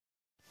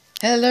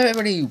Hello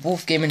everybody,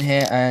 Wolf Gaming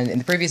here, and in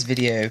the previous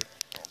video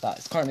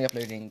that's currently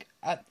uploading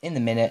in the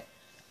minute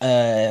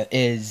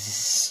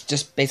is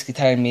just basically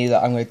telling me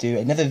that I'm going to do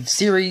another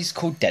series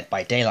called Dead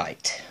by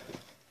Daylight.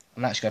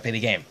 I'm actually going to play the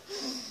game,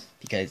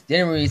 because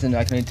the only reason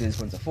I can only do this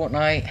once a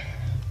fortnight.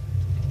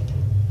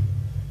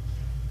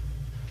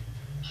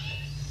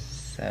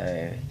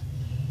 So,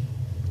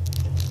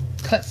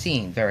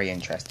 cutscene, very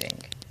interesting.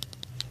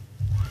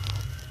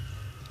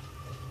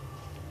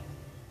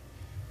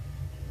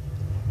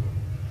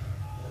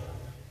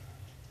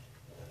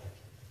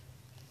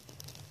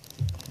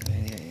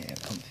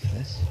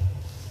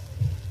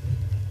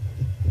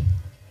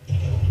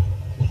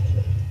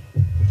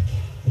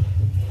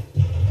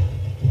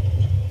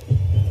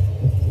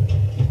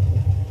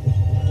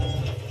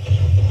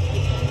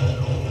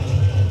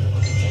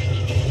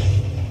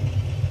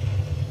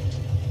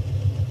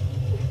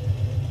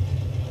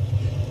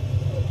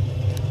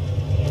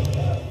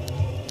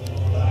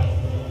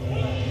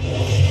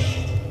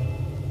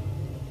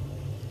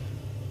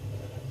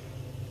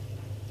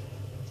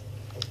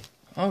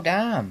 Oh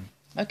damn.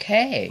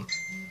 Okay.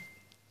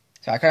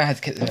 So I kind of had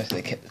to skip the rest of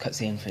the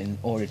cutscene in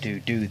order to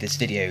do this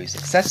video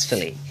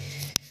successfully.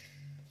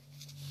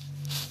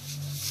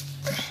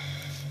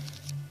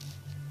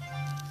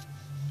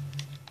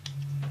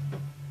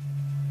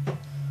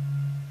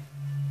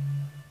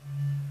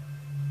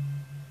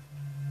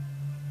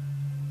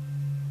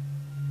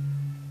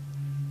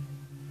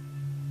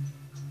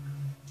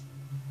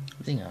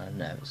 Being on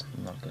nerves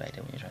is not a good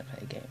idea when you're trying to play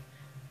a game.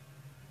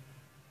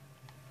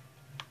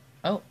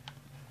 Oh,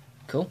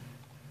 cool.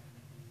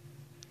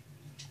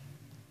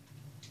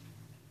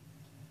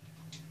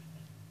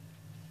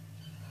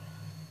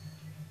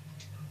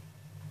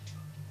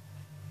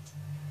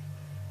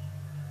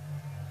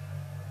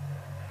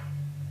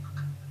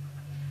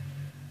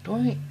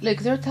 Look,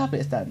 is there a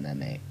tablet standing there,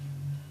 mate?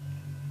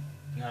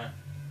 No.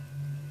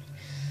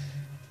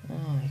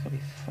 Oh, you gotta be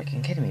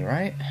freaking kidding me,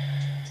 right?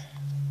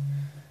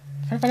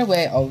 I'm trying to find a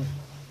way of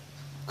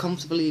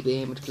comfortably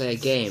being able to play a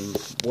game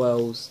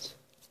whilst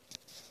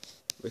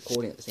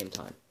recording at the same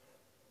time.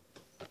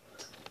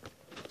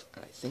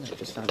 And I think I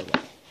just found a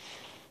way.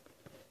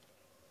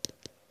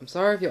 I'm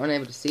sorry if you're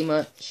unable to see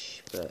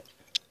much, but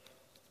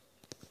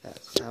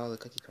that's how the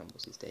cookie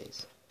crumbles these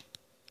days.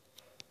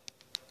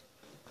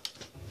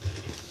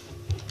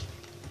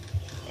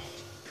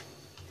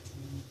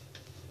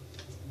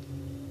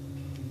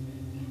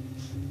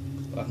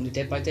 Welcome to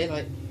Dead by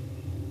Daylight.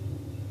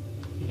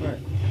 Right.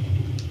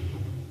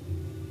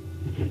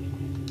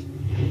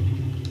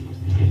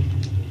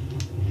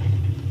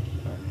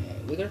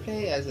 We're gonna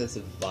play as a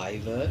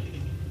survivor,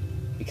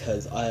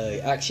 because I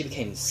actually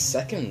became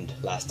second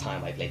last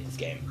time I played this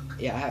game.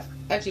 Yeah, I have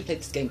actually played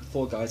this game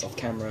before, guys, off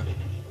camera.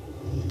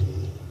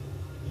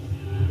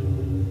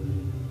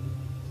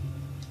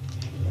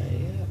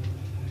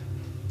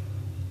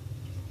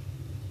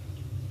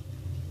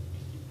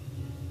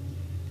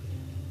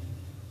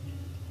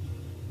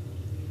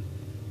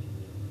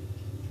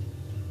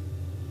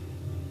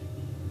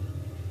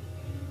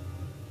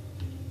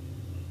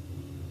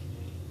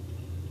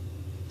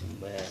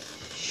 We're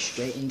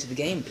straight into the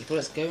game, people.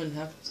 Let's go and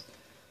have...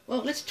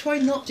 Well, let's try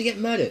not to get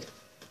murdered.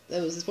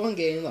 There was this one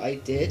game that I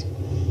did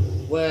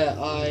where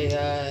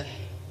I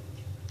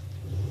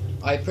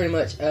pretty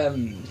much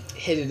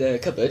hid in a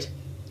cupboard,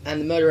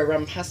 and the murderer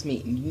ran past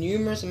me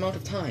numerous amount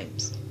of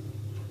times.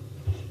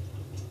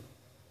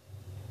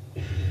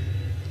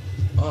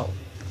 Oh,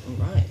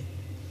 alright.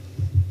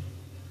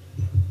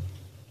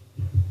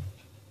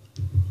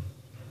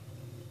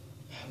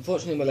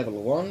 Unfortunately, we're level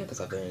 1,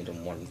 because I've only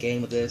done one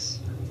game with this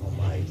on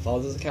my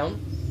father's account.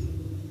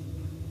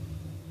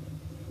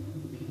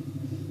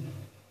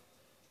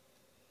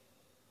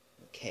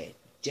 Okay,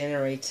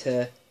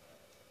 generator.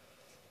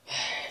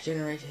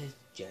 Generators.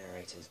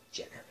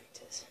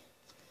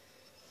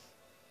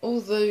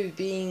 Although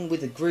being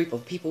with a group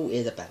of people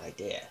is a bad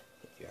idea,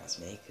 if you ask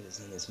me, because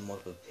then there's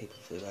multiple people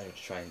for the to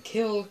try and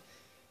kill.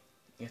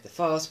 If they're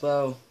fast,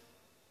 well,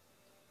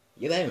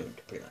 you're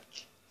owned, pretty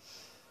much.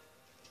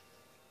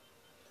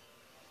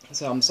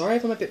 So I'm sorry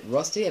if I'm a bit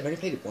rusty. I've only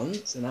played it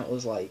once, and that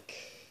was like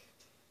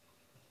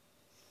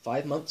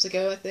 5 months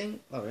ago, I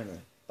think. Oh, I don't know.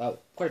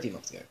 About quite a few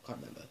months ago. Can't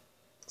remember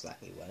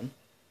exactly when.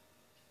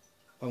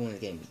 I won the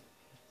game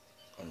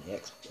on the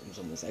Xbox. It was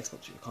on this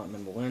Xbox. I can't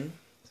remember when.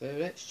 So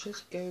let's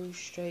just go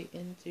straight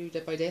into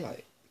Dead by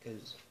Daylight,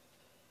 because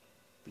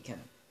we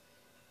can.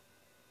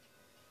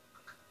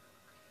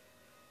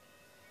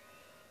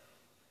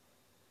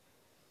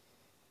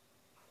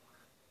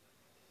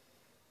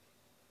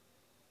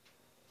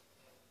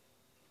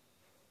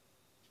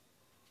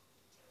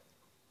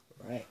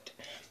 Right.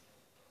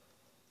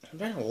 I'm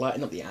trying to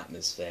lighten up the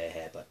atmosphere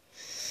here, but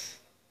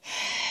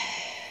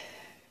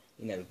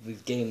you know,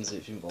 with games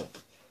which involve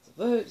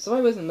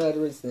survivors and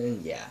murderers,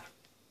 then yeah.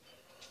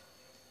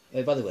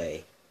 Oh, by the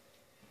way,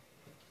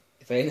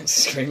 if I end up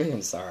screaming,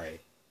 I'm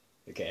sorry.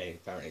 Okay,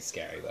 apparently it's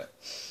scary, but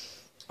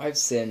I've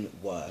seen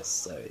worse,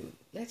 so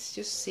let's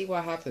just see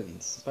what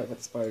happens. Despite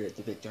that spider,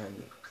 the big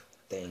giant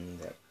thing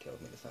that killed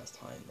me the first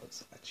time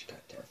was actually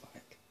kind of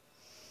terrifying.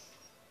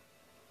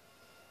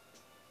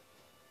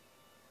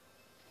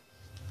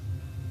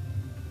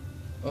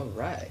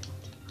 Alright.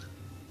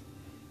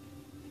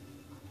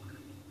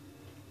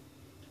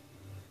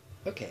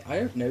 Okay, I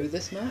don't know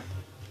this map.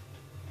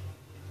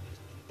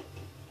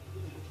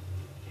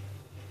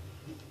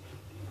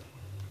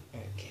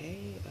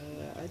 Okay,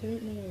 I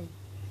don't know.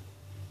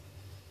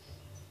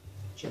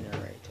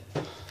 Generator.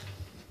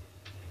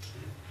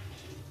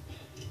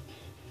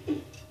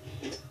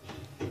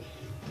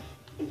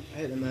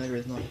 I hope the murder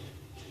is not.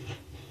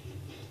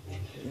 I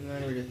hope the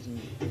murder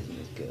isn't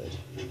as good.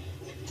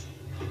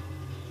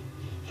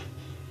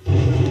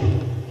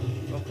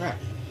 Oh crap!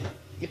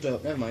 You blew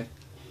up. Never mind.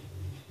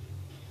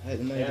 I hope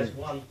the murder. There's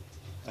one.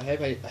 I hope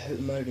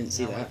the murder didn't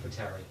see Now that. wait for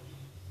Terry.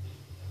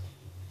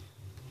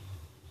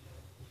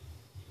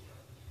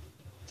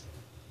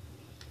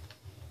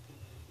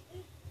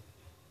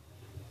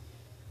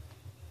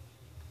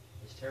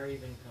 Is Terry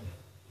even coming?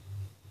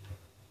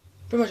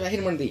 Pretty much, I hit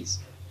him one of these.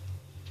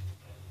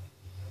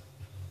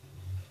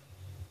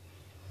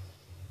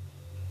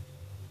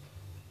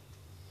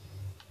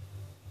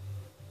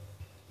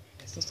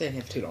 Let's not stay in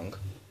here for too long.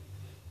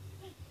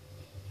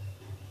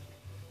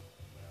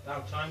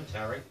 About time,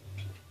 Terry.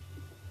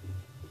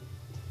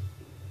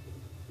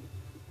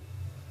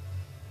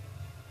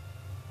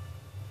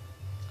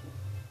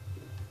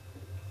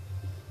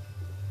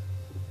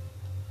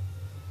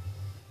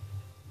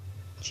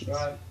 Jeez.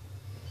 Right.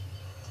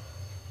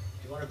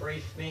 Do you want to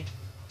brief me?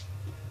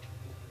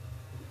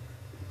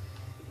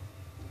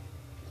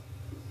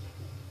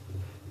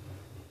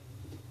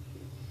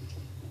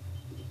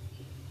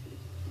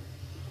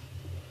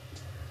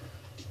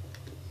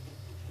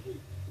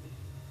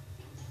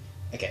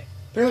 Okay,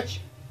 pretty much.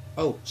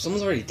 Oh,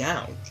 someone's already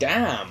down.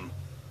 Damn.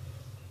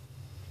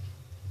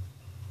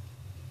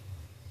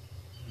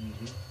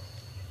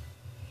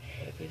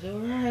 Hope he's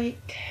alright.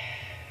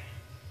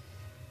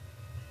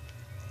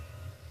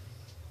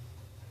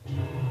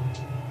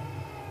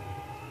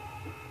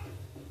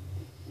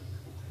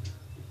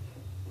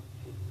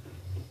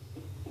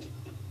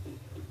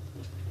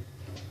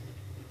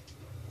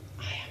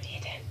 I am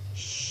hidden.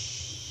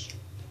 Shh.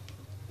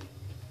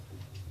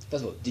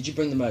 First of all, did you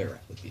bring the murderer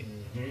with you?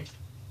 Mm-hmm.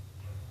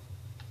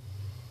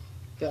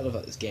 The thing I love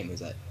about this game is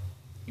that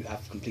you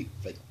have complete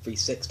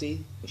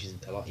 360, which is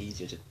a lot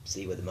easier to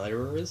see where the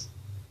murderer is.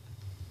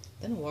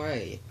 Don't know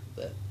why,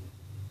 but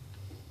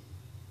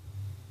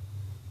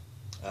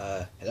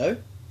hello?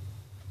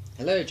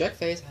 Hello,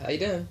 Jackface, how you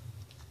doing?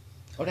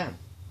 Hold down.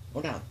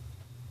 Hold down.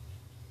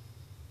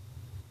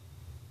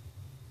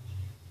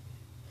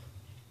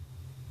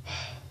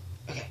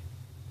 Okay.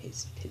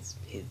 He's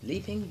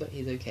leaving, but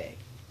he's okay.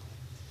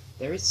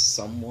 There is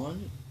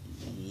someone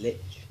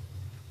lit.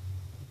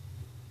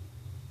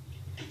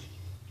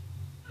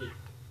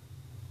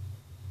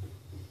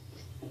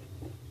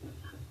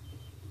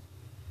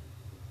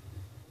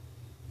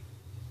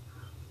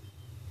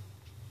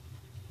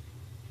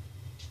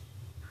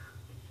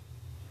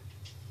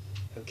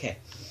 Okay.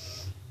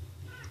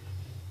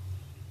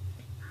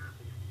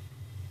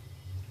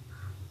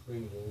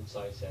 Green walls,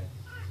 I say.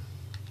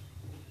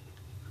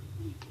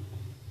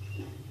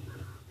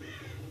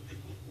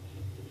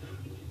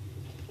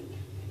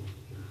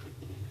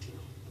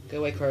 Go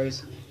away,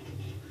 crows.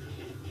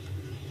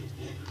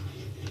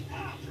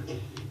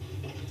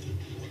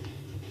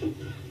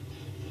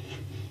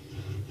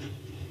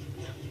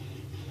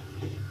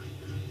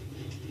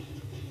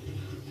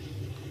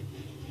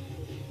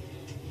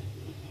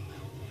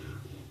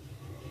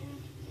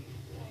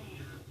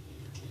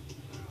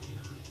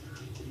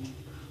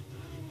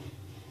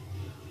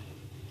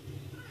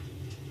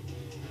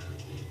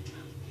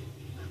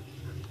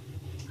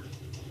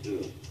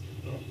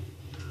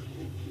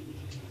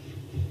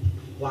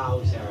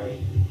 Wow, Terry.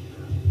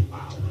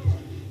 Wow.